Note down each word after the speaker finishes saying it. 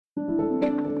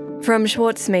From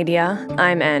Schwartz Media,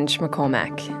 I'm Ange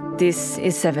McCormack. This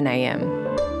is 7am.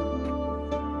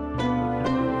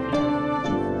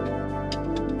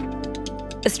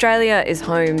 Australia is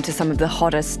home to some of the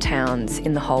hottest towns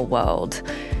in the whole world.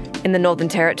 In the Northern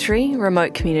Territory,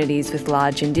 remote communities with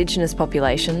large Indigenous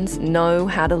populations know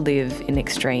how to live in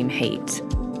extreme heat.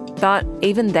 But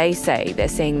even they say they're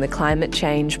seeing the climate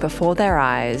change before their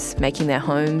eyes, making their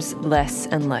homes less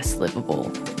and less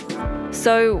livable.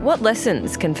 So what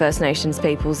lessons can First Nations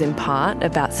peoples impart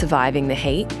about surviving the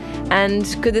heat? And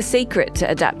could the secret to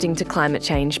adapting to climate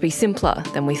change be simpler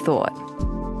than we thought?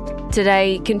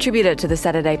 Today, contributor to the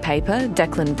Saturday paper,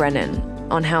 Declan Brennan,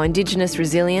 on how Indigenous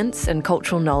resilience and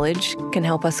cultural knowledge can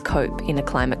help us cope in a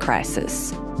climate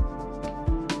crisis.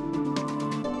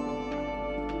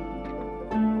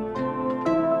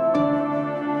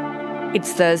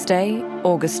 It's Thursday,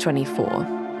 August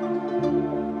 24.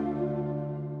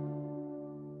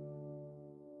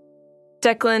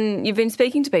 Declan, you've been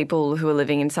speaking to people who are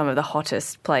living in some of the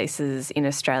hottest places in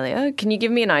Australia. Can you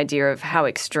give me an idea of how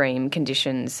extreme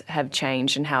conditions have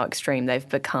changed and how extreme they've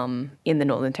become in the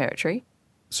Northern Territory?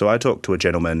 So I talked to a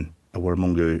gentleman, a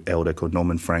Warramungu elder called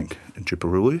Norman Frank in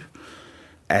Jipperulu,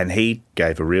 and he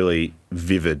gave a really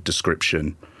vivid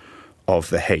description of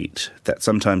the heat, that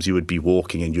sometimes you would be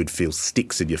walking and you'd feel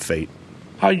sticks in your feet.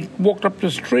 I walked up the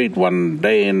street one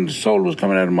day and the sole was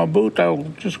coming out of my boot. I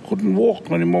just couldn't walk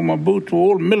anymore. My boots were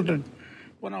all melted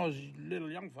when I was a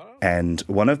little young fella. And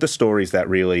one of the stories that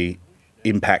really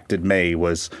impacted me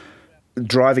was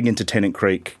driving into Tennant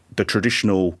Creek. The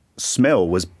traditional smell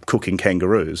was cooking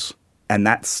kangaroos, and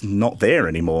that's not there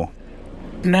anymore.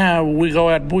 Now we go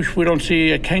out bush, we don't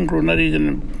see a kangaroo, not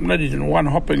even one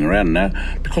hopping around now,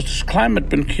 because this climate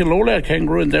been killed all our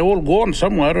kangaroos and they're all gone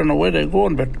somewhere. I don't know where they're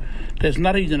gone, but there's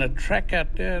not even a track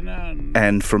out there now.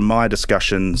 And from my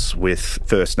discussions with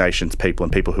First Nations people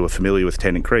and people who are familiar with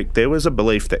Tennant Creek, there was a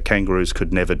belief that kangaroos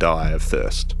could never die of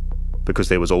thirst because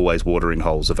there was always watering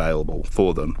holes available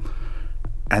for them.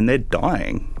 And they're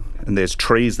dying. And there's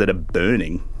trees that are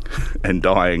burning and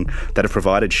dying that have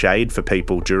provided shade for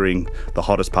people during the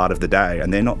hottest part of the day,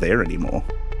 and they're not there anymore.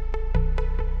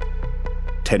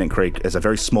 Tennant Creek is a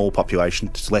very small population.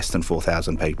 It's less than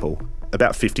 4,000 people.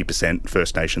 About 50%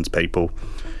 First Nations people.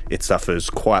 It suffers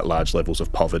quite large levels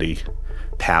of poverty.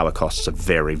 Power costs are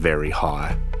very, very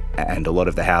high. And a lot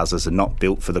of the houses are not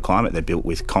built for the climate. They're built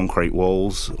with concrete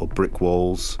walls or brick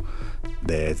walls.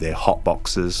 They're hot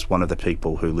boxes. One of the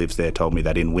people who lives there told me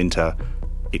that in winter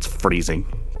it's freezing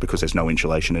because there's no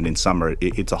insulation, and in summer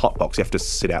it's a hot box. You have to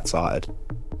sit outside.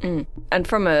 And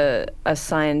from a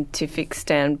scientific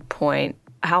standpoint,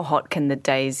 how hot can the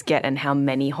days get and how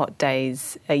many hot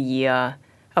days a year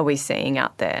are we seeing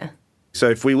out there? So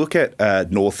if we look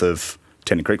at north of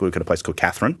Tennant Creek, we look at a place called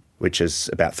Katherine, which is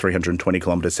about 320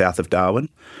 kilometres south of Darwin.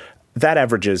 That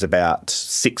averages about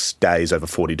 6 days over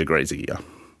 40 degrees a year.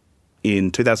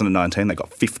 In 2019, they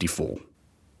got 54,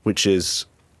 which is,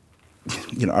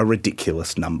 a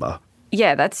ridiculous number.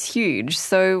 Yeah, that's huge.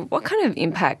 So what kind of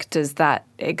impact does that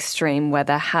extreme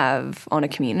weather have on a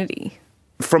community?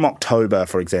 From October,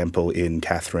 for example, in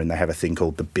Katherine, they have a thing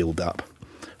called the build-up,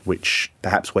 which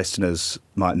perhaps Westerners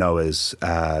might know as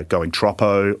going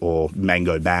troppo or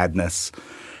mango madness.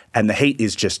 And the heat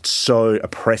is just so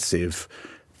oppressive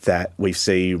that we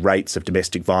see rates of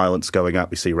domestic violence going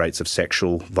up, we see rates of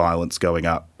sexual violence going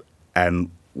up, and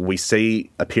we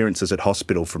see appearances at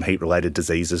hospital from heat-related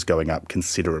diseases going up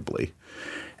considerably.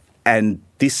 And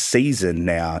this season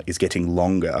now is getting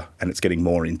longer and it's getting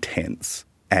more intense.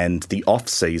 And the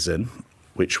off-season,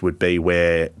 which would be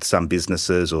where some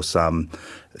businesses or some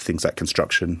things like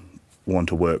construction want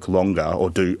to work longer or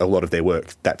do a lot of their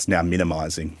work, that's now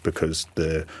minimising because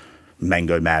the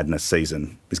mango madness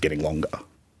season is getting longer.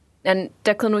 And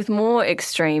Declan, with more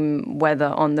extreme weather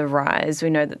on the rise,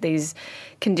 we know that these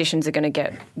conditions are going to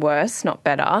get worse, not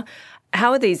better.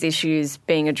 How are these issues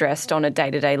being addressed on a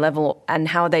day-to-day level and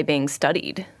how are they being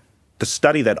studied? The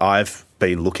study that I've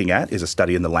been looking at is a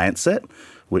study in The Lancet,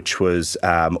 which was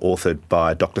authored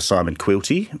by Dr. Simon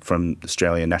Quilty from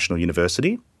Australian National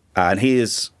University. And he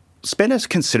has spent a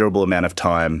considerable amount of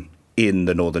time in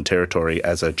the Northern Territory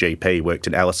as a GP. He worked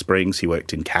in Alice Springs, he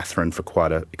worked in Katherine for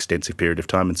quite an extensive period of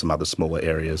time and some other smaller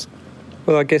areas.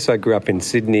 Well, I guess I grew up in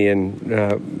Sydney and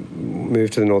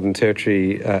moved to the Northern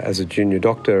Territory as a junior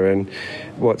doctor, and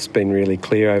what's been really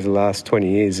clear over the last 20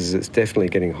 years is it's definitely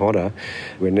getting hotter.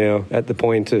 We're now at the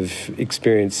point of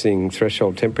experiencing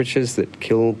threshold temperatures that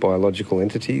kill biological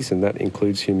entities, and that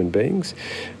includes human beings.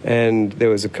 And there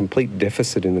was a complete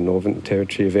deficit in the Northern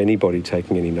Territory of anybody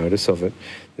taking any notice of it.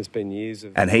 There's been years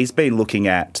of... And he's been looking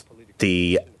at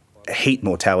the heat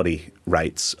mortality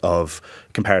rates of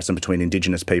comparison between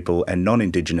Indigenous people and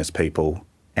non-Indigenous people.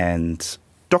 And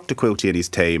Dr. Quilty and his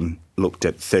team looked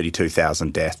at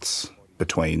 32,000 deaths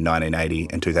between 1980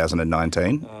 and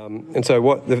 2019. And so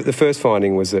what the first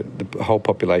finding was that the whole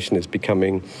population is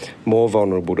becoming more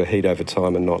vulnerable to heat over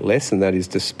time and not less, and that is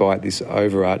despite this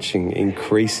overarching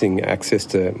increasing access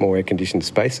to more air-conditioned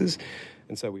spaces.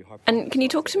 And can you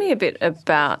talk to me a bit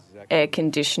about air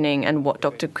conditioning and what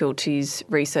Dr. Quilty's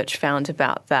research found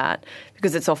about that?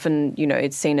 Because it's often,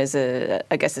 it's seen as a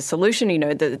solution.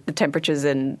 The temperatures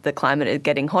and the climate are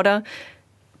getting hotter.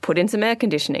 Put in some air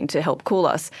conditioning to help cool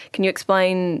us. Can you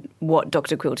explain what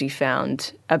Dr. Quilty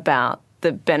found about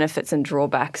the benefits and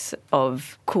drawbacks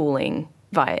of cooling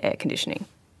via air conditioning?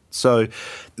 So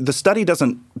the study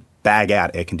doesn't bag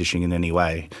out air conditioning in any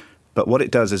way. But what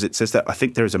it does is it says that I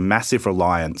think there is a massive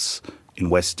reliance in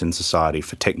Western society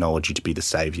for technology to be the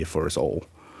saviour for us all.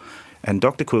 And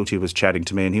Dr. Quilty was chatting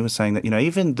to me and he was saying that,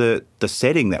 even the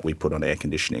setting that we put on air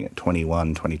conditioning at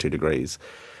 21, 22 degrees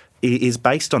is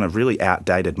based on a really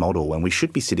outdated model when we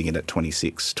should be sitting it at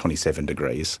 26, 27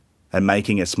 degrees and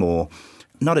making us more,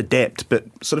 not adept, but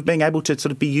sort of being able to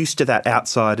sort of be used to that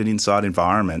outside and inside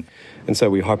environment. And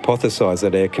so we hypothesise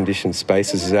that air-conditioned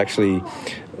spaces is actually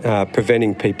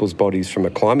preventing people's bodies from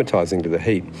acclimatising to the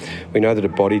heat. We know that a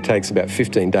body takes about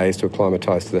 15 days to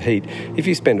acclimatise to the heat. If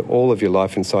you spend all of your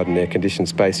life inside an air-conditioned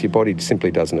space, your body simply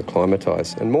doesn't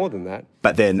acclimatise, and more than that.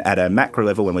 But then at a macro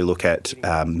level, when we look at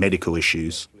medical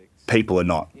issues, people are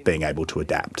not being able to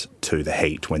adapt to the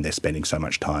heat when they're spending so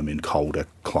much time in colder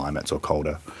climates or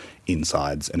colder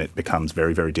insides, and it becomes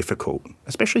very, very difficult,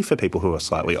 especially for people who are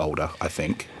slightly older, I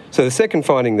think. So the second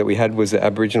finding that we had was that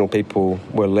Aboriginal people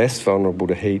were less vulnerable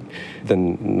to heat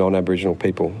than non-Aboriginal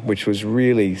people, which was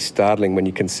really startling when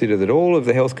you consider that all of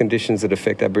the health conditions that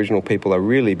affect Aboriginal people are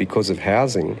really because of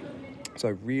housing.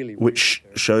 Which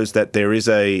shows that there is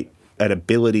an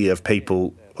ability of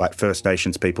people, like First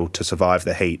Nations people, to survive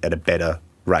the heat at a better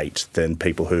rate than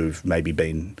people who've maybe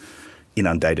been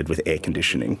inundated with air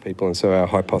conditioning. And so our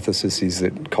hypothesis is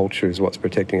that culture is what's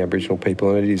protecting Aboriginal people,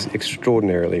 and it is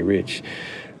extraordinarily rich.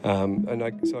 I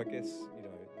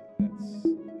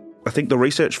think the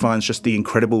research finds just the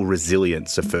incredible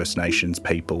resilience of First Nations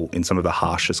people in some of the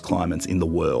harshest climates in the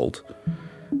world.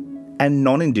 And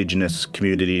non-Indigenous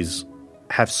communities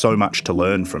have so much to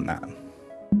learn from that.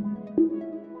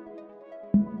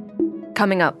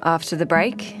 Coming up after the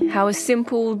break, how a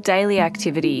simple daily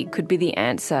activity could be the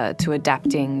answer to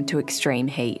adapting to extreme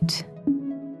heat.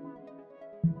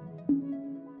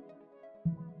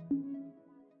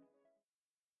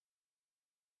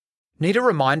 Need a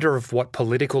reminder of what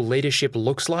political leadership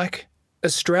looks like?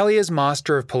 Australia's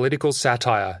master of political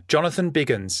satire, Jonathan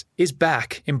Biggins, is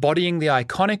back embodying the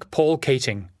iconic Paul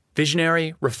Keating,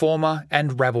 visionary, reformer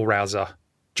and rabble-rouser.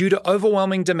 Due to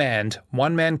overwhelming demand,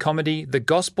 one-man comedy The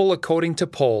Gospel According to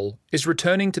Paul is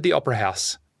returning to the Opera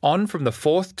House, on from the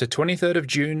 4th to 23rd of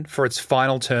June for its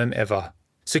final term ever.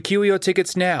 Secure your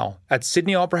tickets now at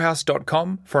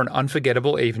sydneyoperahouse.com for an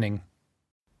unforgettable evening.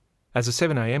 As a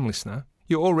 7am listener,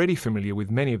 you're already familiar with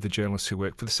many of the journalists who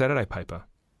work for the Saturday paper.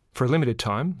 For a limited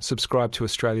time, subscribe to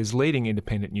Australia's leading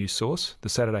independent news source, the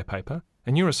Saturday paper,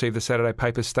 and you'll receive the Saturday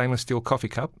paper's stainless steel coffee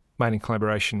cup, made in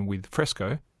collaboration with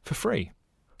Fresco, for free.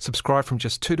 Subscribe from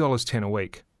just $2.10 a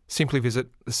week. Simply visit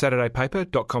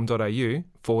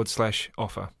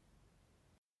thesaturdaypaper.com.au/offer.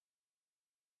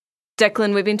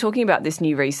 Declan, we've been talking about this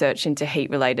new research into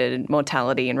heat-related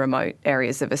mortality in remote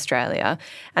areas of Australia,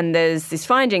 and there's this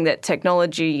finding that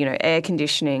technology, air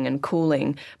conditioning and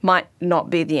cooling might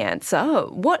not be the answer.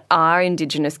 What are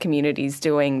Indigenous communities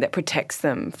doing that protects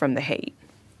them from the heat?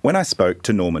 When I spoke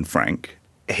to Norman Frank,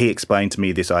 he explained to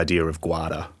me this idea of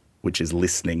guarda, which is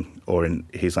listening, or in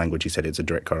his language he said it's a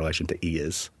direct correlation to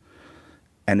ears.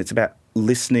 And it's about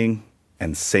listening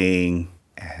and seeing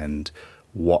and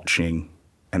watching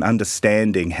and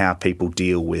understanding how people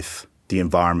deal with the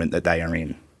environment that they are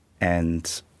in.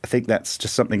 And I think that's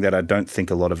just something that I don't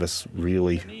think a lot of us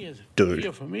really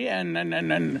do. For me, and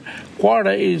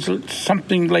guarda is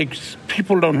something like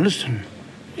people don't listen.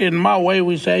 In my way,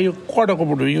 we say, you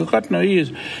got no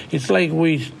ears. It's like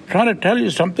we trying to tell you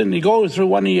something, you go through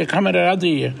one ear, come out the other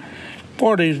ear.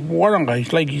 Guarda is waranga.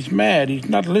 It's like he's mad, he's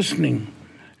not listening.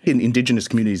 In Indigenous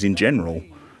communities in general,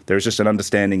 there's just an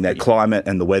understanding that climate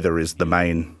and the weather is the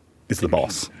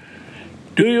boss.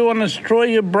 Do you want to destroy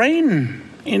your brain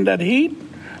in that heat,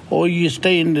 or you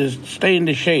stay in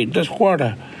the shade? That's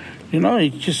guarda.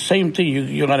 It's just the same thing.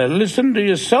 You got to listen to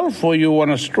yourself, or you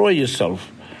want to destroy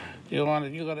yourself.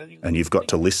 And you've got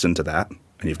to listen to that,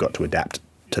 and you've got to adapt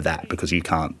to that because you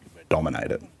can't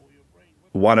dominate it.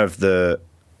 One of the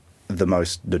the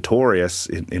most notorious,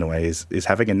 in a way, is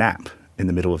having a nap in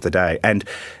the middle of the day. And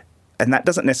that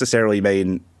doesn't necessarily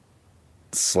mean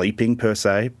sleeping per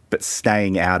se, but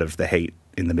staying out of the heat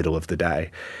in the middle of the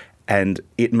day. And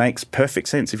it makes perfect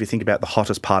sense if you think about the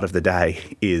hottest part of the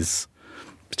day is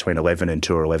between 11 and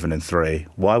 2 or 11 and 3.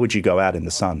 Why would you go out in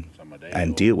the sun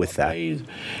and deal with that?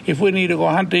 If we need to go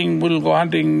hunting, we'll go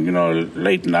hunting,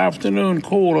 late in the afternoon,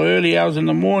 cool, or early hours in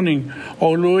the morning.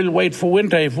 Or we'll wait for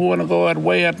winter. If we want to go out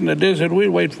way out in the desert,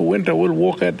 we'll wait for winter. We'll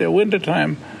walk out there winter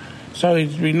time. So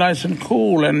it'll be nice and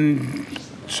cool. And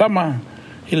summer,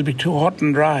 it'll be too hot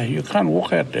and dry. You can't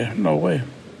walk out there, no way.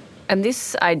 And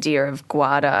this idea of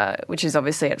GWADA, which is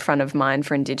obviously at front of mind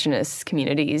for Indigenous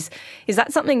communities, is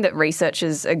that something that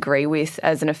researchers agree with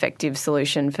as an effective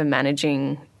solution for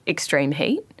managing extreme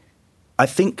heat? I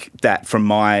think that from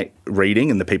my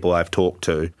reading and the people I've talked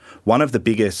to, one of the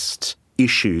biggest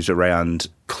issues around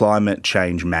climate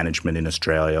change management in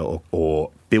Australia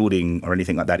or building or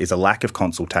anything like that is a lack of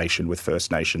consultation with First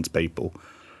Nations people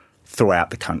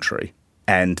throughout the country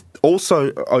and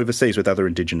also overseas with other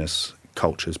Indigenous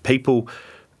cultures. People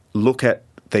look at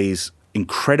these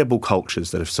incredible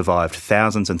cultures that have survived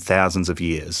thousands and thousands of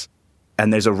years,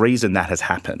 and there's a reason that has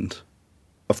happened.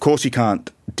 Of course, you can't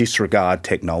disregard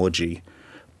technology,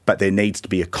 but there needs to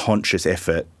be a conscious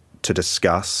effort to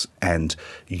discuss and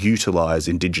utilise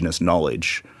Indigenous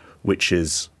knowledge, which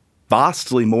is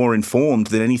vastly more informed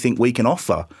than anything we can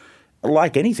offer.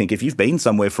 Like anything, if you've been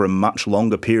somewhere for a much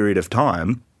longer period of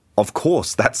time, of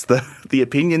course, that's the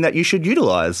opinion that you should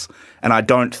utilise. And I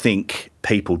don't think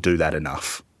people do that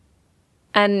enough.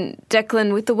 And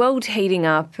Declan, with the world heating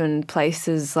up and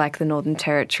places like the Northern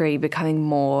Territory becoming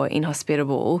more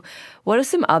inhospitable, what are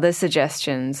some other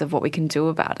suggestions of what we can do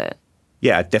about it?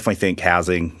 Yeah, I definitely think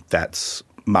housing that's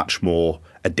much more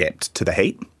adept to the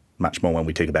heat, much more when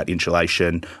we talk about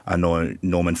insulation. I know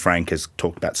Norman Frank has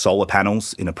talked about solar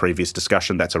panels in a previous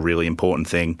discussion. That's a really important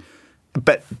thing.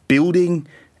 But building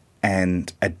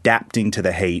and adapting to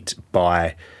the heat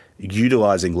by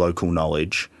utilising local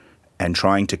knowledge and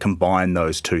trying to combine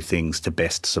those two things to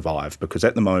best survive. Because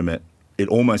at the moment, it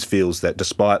almost feels that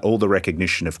despite all the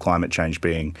recognition of climate change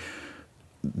being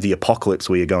the apocalypse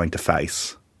we are going to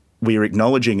face, we are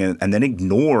acknowledging and then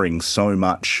ignoring so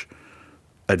much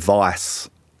advice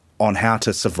on how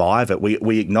to survive it.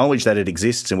 We acknowledge that it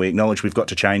exists and we acknowledge we've got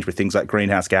to change with things like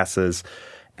greenhouse gases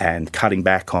and cutting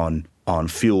back on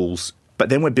fuels. But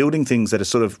then we're building things that are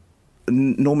sort of,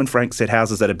 Norman Frank said,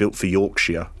 houses that are built for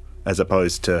Yorkshire as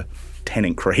opposed to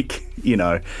Tennant Creek,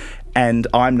 And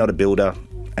I'm not a builder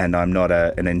and I'm not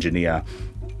an engineer,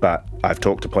 but I've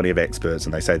talked to plenty of experts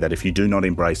and they say that if you do not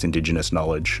embrace Indigenous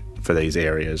knowledge for these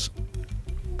areas,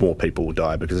 more people will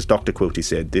die. Because as Dr. Quilty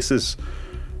said,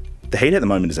 the heat at the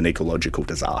moment is an ecological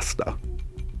disaster.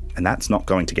 And that's not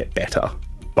going to get better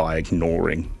by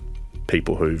ignoring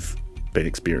people who've been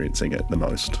experiencing it the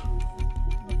most.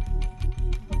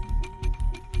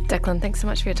 Declan, thanks so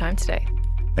much for your time today.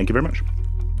 Thank you very much.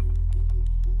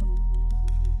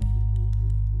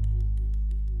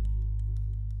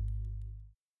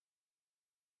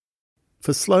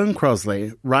 For Sloane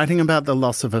Crosley, writing about the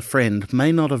loss of a friend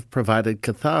may not have provided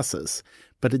catharsis,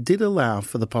 but it did allow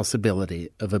for the possibility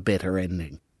of a better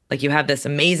ending. Like, you have this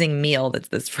amazing meal that's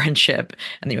this friendship,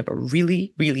 and then you have a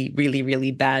really, really, really,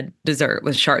 really bad dessert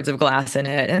with shards of glass in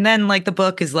it. And then, the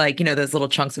book is those little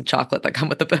chunks of chocolate that come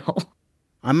with the bill.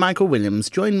 I'm Michael Williams.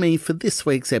 Join me for this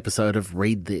week's episode of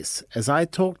Read This as I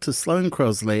talk to Sloane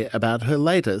Crosley about her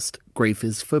latest, Grief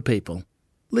is for People.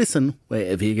 Listen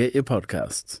wherever you get your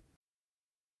podcasts.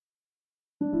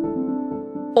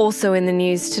 Also in the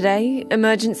news today,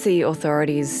 emergency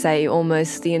authorities say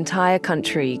almost the entire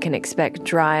country can expect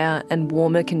drier and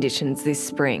warmer conditions this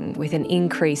spring, with an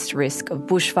increased risk of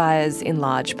bushfires in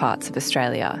large parts of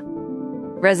Australia.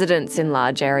 Residents in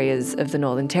large areas of the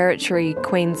Northern Territory,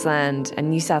 Queensland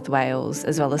and New South Wales,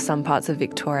 as well as some parts of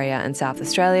Victoria and South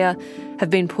Australia,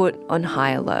 have been put on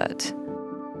high alert.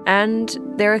 And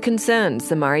there are concerns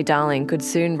the Murray-Darling could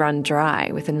soon run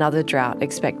dry, with another drought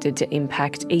expected to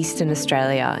impact eastern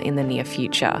Australia in the near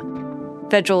future.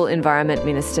 Federal Environment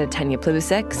Minister Tanya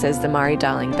Plibersek says the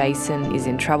Murray-Darling Basin is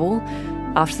in trouble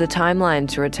after the timeline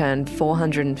to return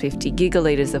 450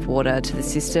 gigalitres of water to the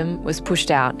system was pushed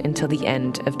out until the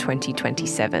end of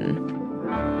 2027.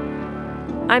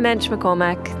 I'm Ange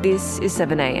McCormack. This is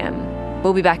 7am.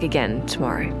 We'll be back again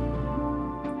tomorrow.